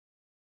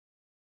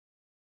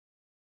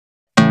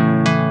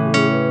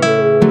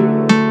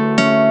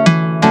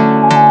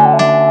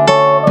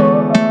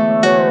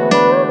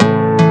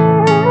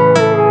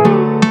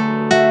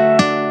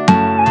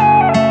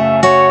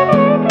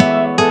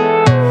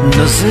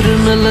नजर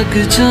न लग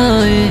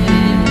जाए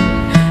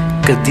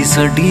कदी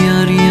साडी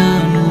यारियां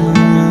नूं,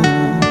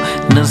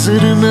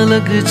 नजर न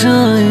लग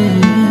जाए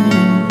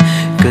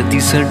कदी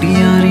साडी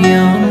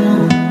यारियां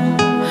नूं।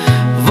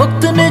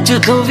 वक्त ने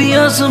जदों भी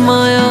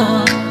आजमाया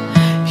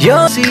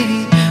यार सी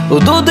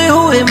उदों दे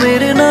होए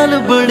मेरे नाल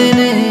बड़े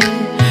ने,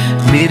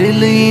 मेरे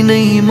लिए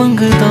नहीं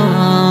मंगदा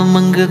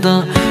मंगदा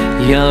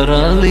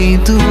यारा लई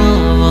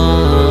दुआवा।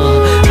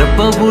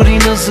 रब्बा बुरी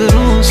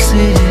नजरों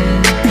से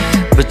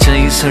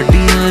बचाई साडी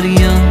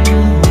यारियां,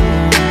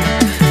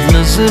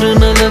 नजर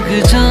न लग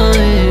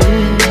जाए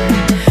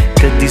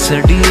कदी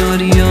साडी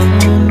यारियां।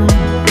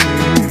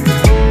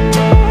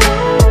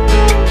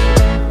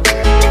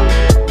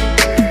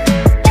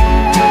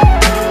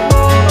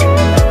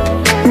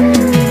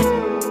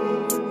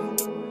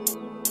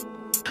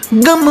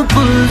 गम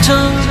भुल जा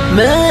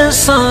मैं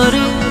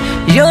सारे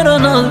यारा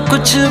नाल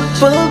कुछ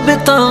पल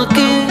बिता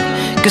के,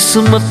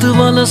 किस्मत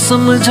वाला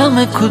समझा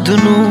मैं खुद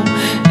नू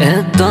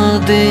ऐदां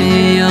दे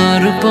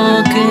यार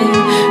पाके।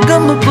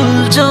 गम भुल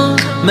जा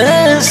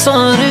मैं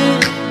सारे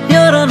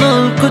यारा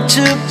नाल कुछ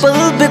पल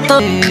बिता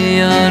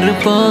यार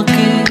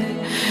पाके।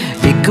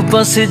 एक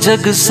पासे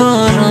जग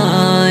सारा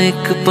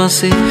एक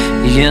पासे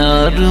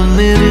यार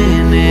मेरे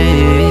ने,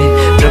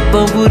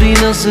 रब्बा बुरी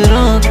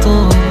नजरां तो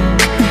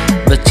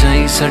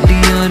बचाई साडी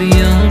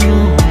यारियां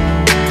नूं,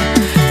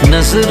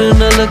 नजर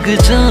न लग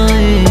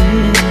जाए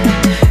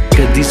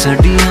कदी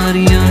साडी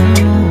यारियां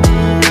नूं।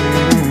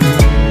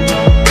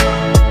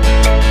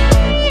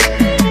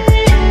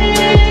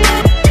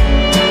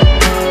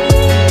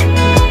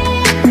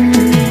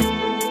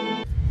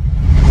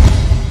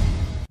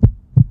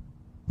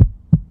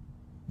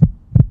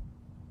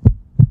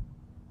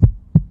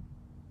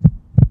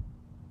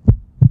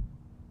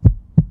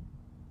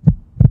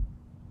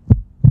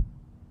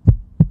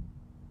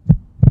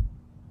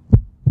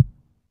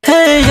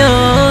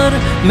 यार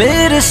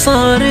मेरे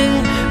सारे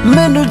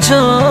मैनू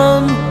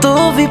जान तो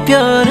भी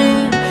प्यारे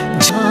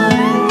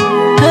जारे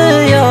है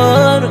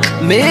यार,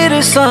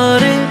 मेरे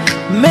सारे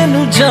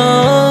मैनू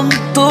जान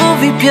तो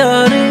भी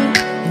प्यारे।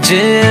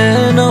 जे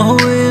ना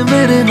होए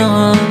मेरे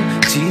नाल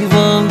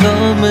जीवांगा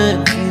मैं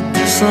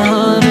किते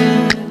सारे,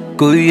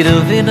 कोई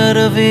रवे ना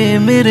रवे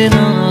मेरे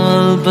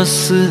नाल बस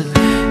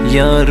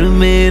यार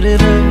मेरे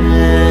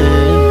रहे।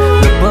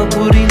 रब्बा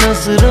बुरी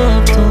नजरां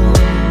तो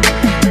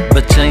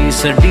बचाई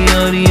साडी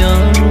यारियां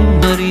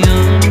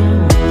यारियां,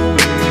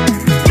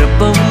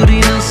 रब्बा बुरी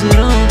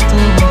नजरां तो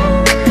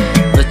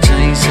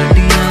बचाई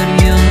साडी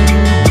यारियां,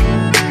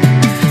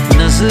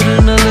 नजर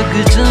न लग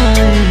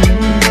जाए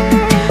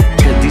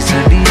कदी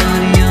साडी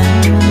यारियां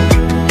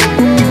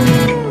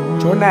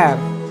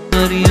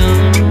यारियां,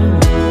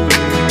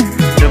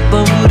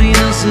 रब्बा बुरी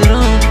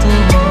नजरां तो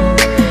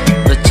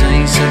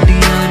बचाई साडी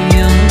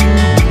यारियां,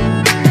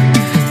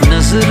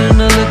 नजर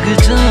न लग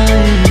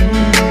जाए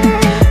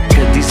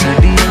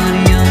साडी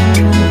यारियां।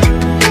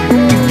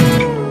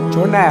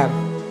 छोड़ना यार।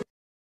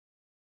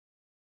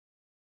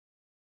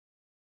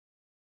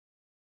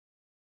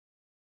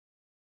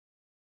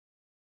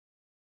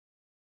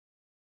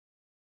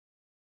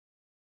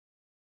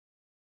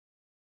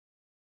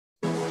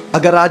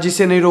 अगर आज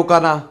इसे नहीं रोका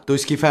ना तो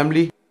इसकी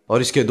फैमिली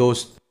और इसके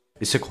दोस्त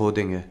इसे खो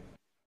देंगे।